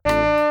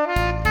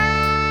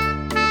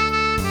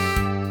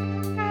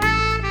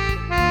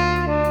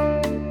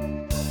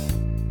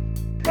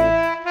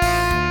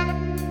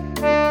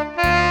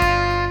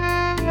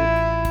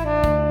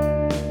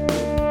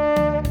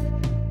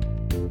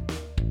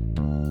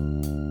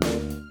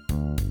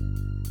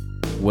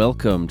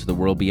Welcome to The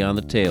World Beyond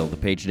the Tale, the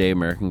Page Day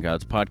American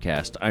Gods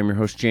podcast. I'm your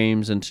host,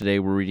 James, and today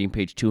we're reading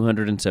page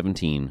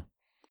 217.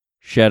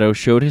 Shadow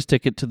showed his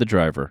ticket to the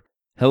driver.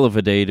 "Hell of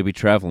a day to be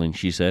traveling,"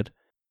 she said.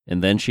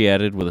 And then she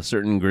added with a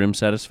certain grim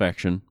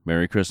satisfaction,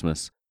 "Merry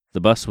Christmas." The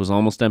bus was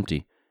almost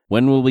empty.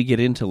 "When will we get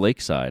into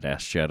Lakeside?"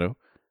 asked Shadow.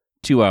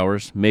 2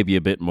 hours, maybe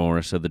a bit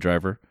more," said the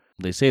driver.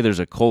 "They say there's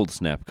a cold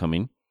snap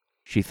coming."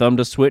 She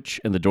thumbed a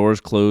switch, and the doors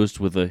closed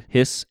with a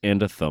hiss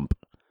and a thump.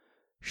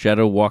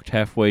 Shadow walked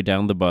halfway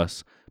down the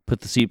bus,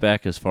 put the seat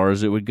back as far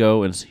as it would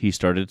go, and he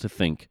started to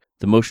think.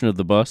 The motion of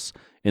the bus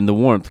and the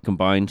warmth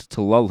combined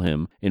to lull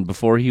him, and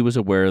before he was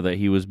aware that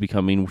he was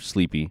becoming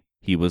sleepy,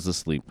 he was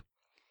asleep.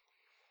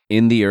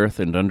 In the earth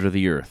and under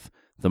the earth,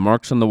 the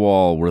marks on the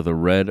wall were the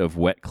red of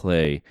wet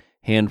clay,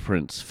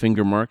 handprints,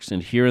 finger marks,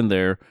 and here and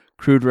there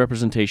crude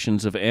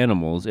representations of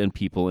animals and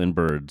people and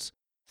birds.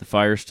 The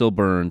fire still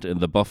burned, and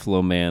the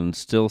Buffalo Man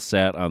still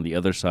sat on the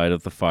other side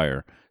of the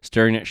fire,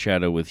 staring at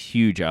Shadow with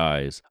huge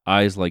eyes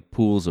like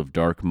pools of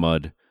dark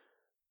mud.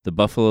 The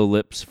buffalo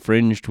lips,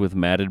 fringed with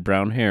matted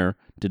brown hair,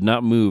 did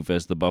not move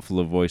as the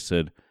buffalo voice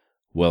said,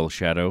 "Well,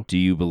 Shadow, do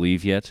you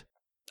believe yet?"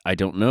 "I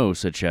don't know,"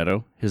 said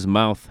Shadow. His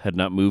mouth had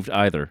not moved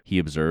either, he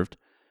observed.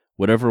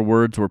 Whatever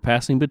words were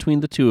passing between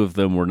the two of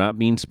them were not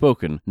being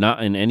spoken,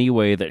 not in any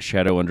way that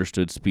Shadow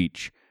understood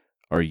speech.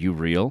 "Are you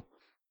real?"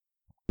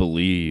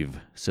 "Believe,"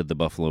 said the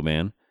Buffalo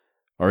Man.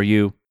 "Are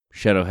you—"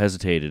 Shadow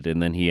hesitated,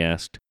 and then he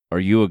asked, "Are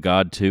you a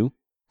god too?"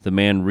 The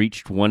man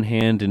reached one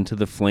hand into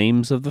the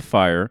flames of the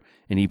fire,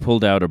 and he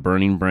pulled out a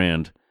burning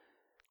brand.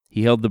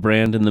 He held the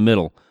brand in the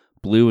middle.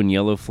 Blue and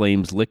yellow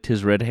flames licked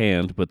his red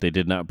hand, but they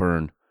did not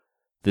burn.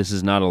 "This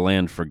is not a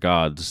land for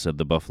gods," said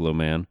the Buffalo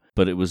Man.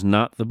 But it was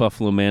not the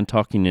Buffalo Man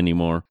talking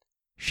anymore.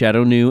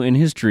 Shadow knew in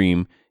his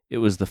dream it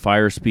was the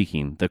fire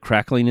speaking, the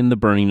crackling and the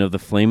burning of the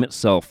flame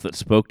itself that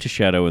spoke to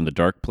Shadow in the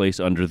dark place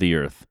under the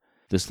earth.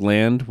 "This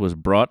land was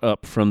brought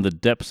up from the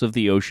depths of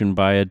the ocean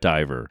by a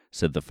diver,"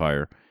 said the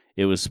fire.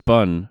 "It was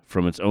spun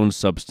from its own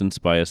substance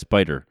by a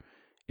spider.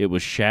 It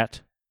was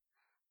shat."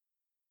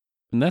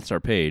 And that's our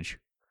page.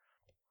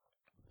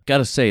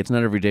 Gotta say, it's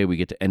not every day we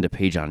get to end a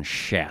page on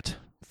shat.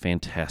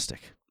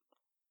 Fantastic.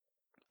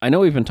 I know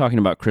we've been talking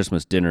about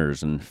Christmas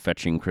dinners and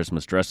fetching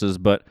Christmas dresses,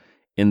 but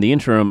in the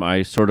interim,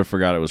 I sort of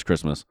forgot it was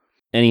Christmas.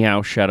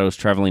 Anyhow, Shadow's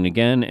traveling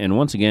again, and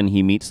once again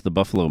he meets the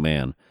Buffalo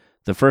Man.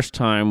 The first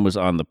time was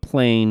on the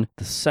plane,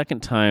 the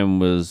second time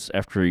was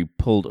after he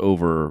pulled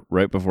over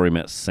right before he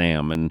met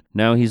Sam, and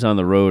now he's on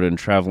the road and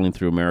traveling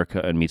through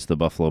America and meets the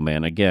Buffalo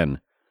Man again.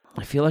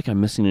 I feel like I'm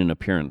missing an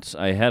appearance.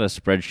 I had a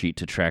spreadsheet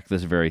to track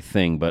this very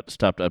thing, but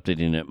stopped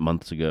updating it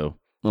months ago.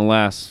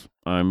 Alas,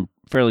 I'm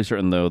fairly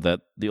certain, though, that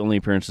the only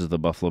appearances of the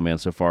Buffalo Man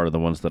so far are the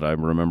ones that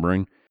I'm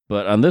remembering.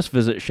 But on this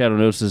visit, Shadow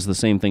notices the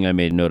same thing I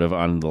made note of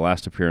on the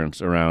last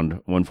appearance,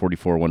 around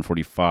 144,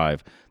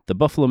 145. The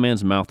Buffalo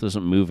Man's mouth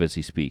doesn't move as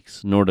he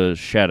speaks, nor does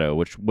Shadow,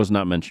 which was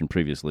not mentioned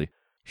previously.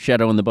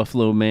 Shadow and the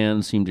Buffalo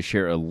Man seem to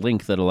share a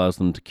link that allows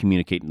them to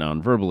communicate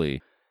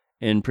non-verbally.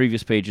 In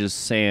previous pages,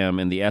 Sam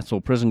and the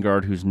asshole prison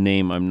guard, whose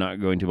name I'm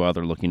not going to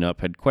bother looking up,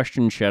 had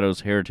questioned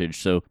Shadow's heritage,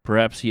 so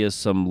perhaps he has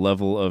some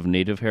level of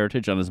native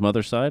heritage on his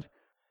mother's side?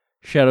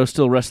 Shadow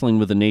still wrestling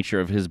with the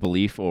nature of his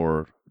belief,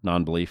 or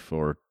non-belief,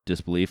 or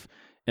disbelief,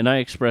 and I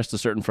expressed a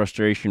certain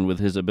frustration with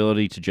his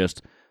ability to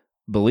just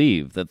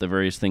believe that the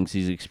various things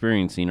he's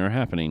experiencing are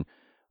happening.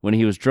 When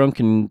he was drunk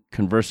and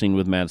conversing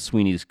with Mad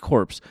Sweeney's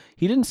corpse,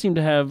 he didn't seem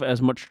to have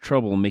as much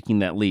trouble making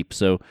that leap,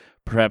 so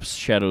perhaps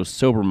Shadow's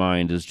sober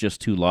mind is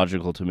just too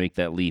logical to make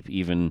that leap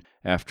even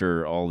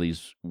after all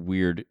these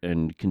weird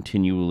and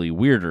continually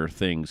weirder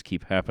things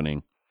keep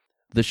happening.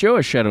 The show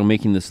has Shadow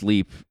making this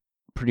leap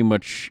pretty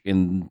much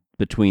in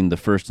between the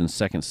first and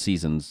second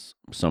seasons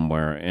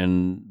somewhere,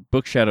 and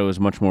Book Shadow is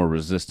much more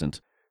resistant.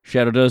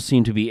 Shadow does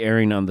seem to be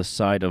erring on the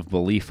side of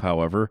belief,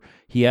 however.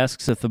 He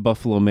asks if the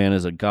Buffalo Man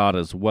is a god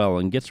as well,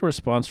 and gets a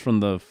response from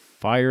the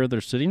fire they're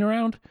sitting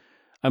around.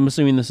 I'm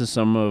assuming this is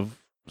some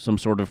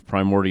sort of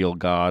primordial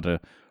god, a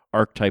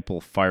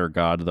archetypal fire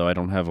god, though I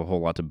don't have a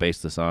whole lot to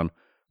base this on.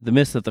 The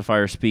myths that the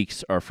fire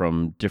speaks are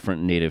from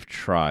different native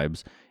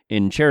tribes.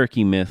 In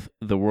Cherokee myth,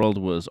 the world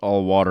was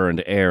all water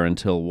and air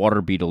until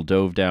Water Beetle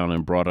dove down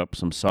and brought up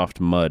some soft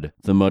mud.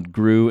 The mud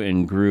grew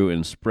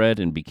and spread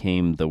and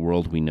became the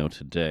world we know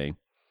today.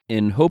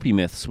 In Hopi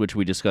myths, which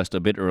we discussed a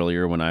bit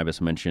earlier when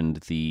Ibis mentioned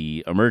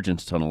the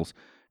emergence tunnels,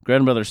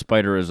 Grandmother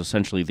Spider is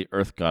essentially the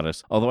earth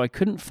goddess, although I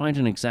couldn't find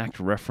an exact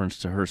reference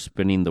to her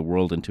spinning the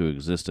world into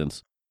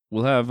existence.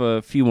 We'll have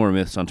a few more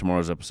myths on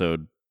tomorrow's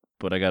episode,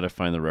 but I gotta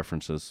find the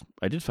references.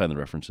 I did find the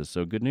references,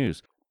 so good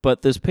news.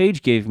 But this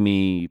page gave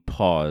me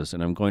pause,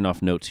 and I'm going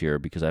off notes here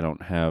because I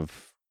don't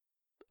have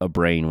a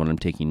brain when I'm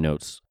taking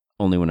notes,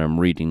 only when I'm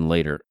reading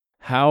later.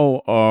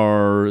 How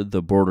are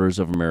the borders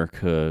of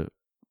America,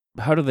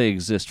 how do they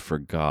exist for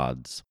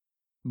gods?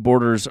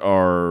 Borders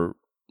are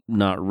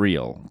not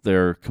real.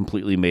 They're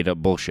completely made up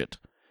bullshit.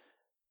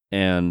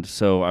 And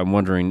so I'm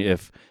wondering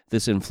if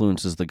this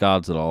influences the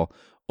gods at all,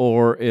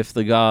 or if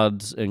the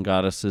gods and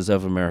goddesses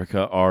of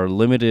America are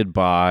limited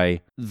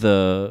by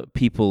the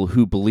people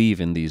who believe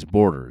in these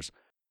borders.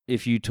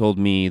 if you told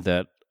me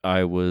that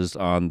I was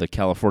on the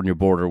California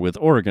border with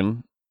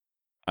Oregon,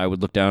 I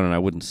would look down and I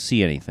wouldn't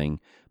see anything.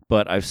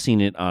 But I've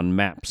seen it on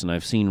maps and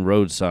I've seen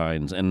road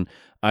signs, and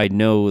I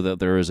know that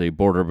there is a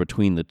border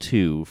between the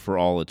two for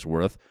all it's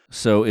worth.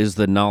 So is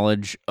the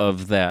knowledge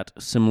of that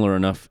similar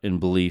enough in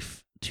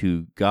belief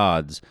to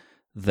gods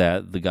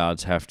that the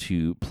gods have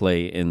to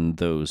play in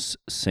those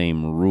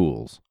same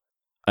rules?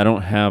 I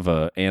don't have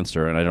an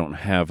answer, and I don't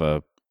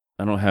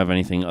have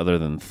anything other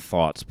than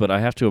thoughts, but I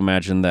have to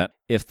imagine that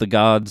if the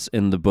gods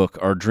in the book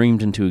are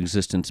dreamed into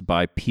existence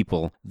by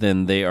people,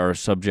 then they are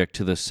subject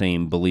to the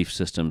same belief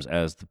systems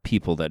as the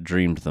people that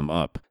dreamed them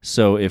up.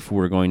 So if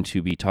we're going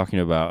to be talking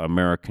about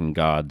American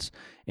gods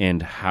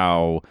and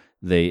how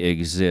they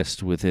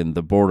exist within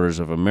the borders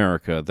of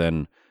America,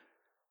 then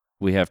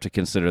we have to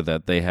consider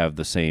that they have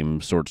the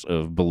same sorts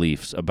of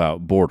beliefs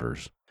about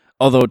borders.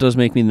 Although it does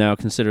make me now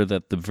consider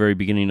that the very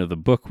beginning of the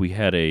book we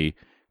had a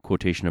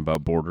quotation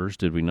about borders,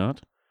 did we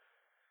not?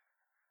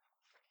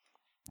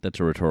 That's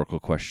a rhetorical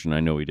question. I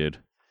know we did.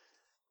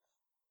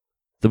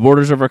 The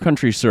borders of our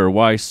country, sir.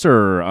 Why,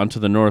 sir, unto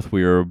the north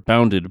we are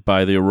bounded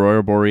by the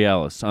aurora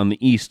borealis. On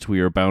the east we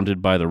are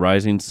bounded by the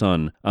rising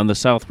sun. On the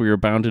south we are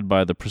bounded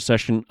by the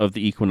precession of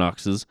the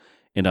equinoxes.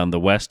 And on the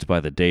west by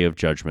the day of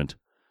judgment.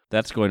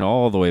 That's going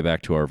all the way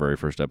back to our very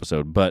first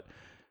episode. But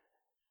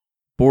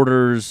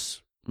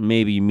borders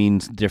maybe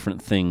means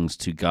different things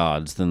to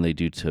gods than they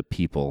do to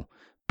people.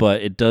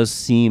 But it does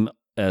seem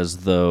as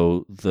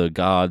though the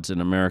gods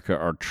in America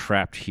are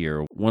trapped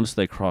here once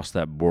they cross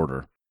that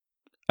border.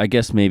 I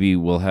guess maybe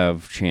we'll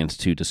have a chance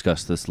to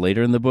discuss this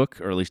later in the book,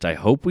 or at least I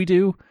hope we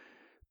do.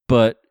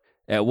 But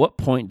at what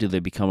point do they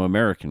become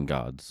American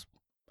gods?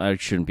 I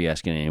shouldn't be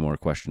asking any more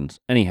questions.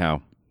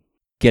 Anyhow,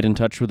 get in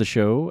touch with the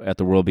show at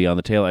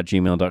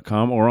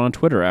theworldbeyondthetale@gmail.com or on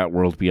Twitter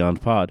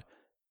 @worldbeyondpod.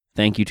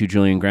 Thank you to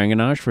Julian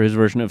Granganage for his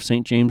version of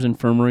St. James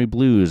Infirmary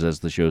Blues as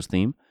the show's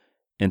theme.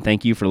 And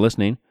thank you for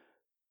listening.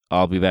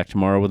 I'll be back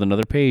tomorrow with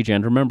another page,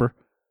 and remember,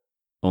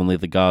 only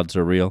the gods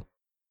are real.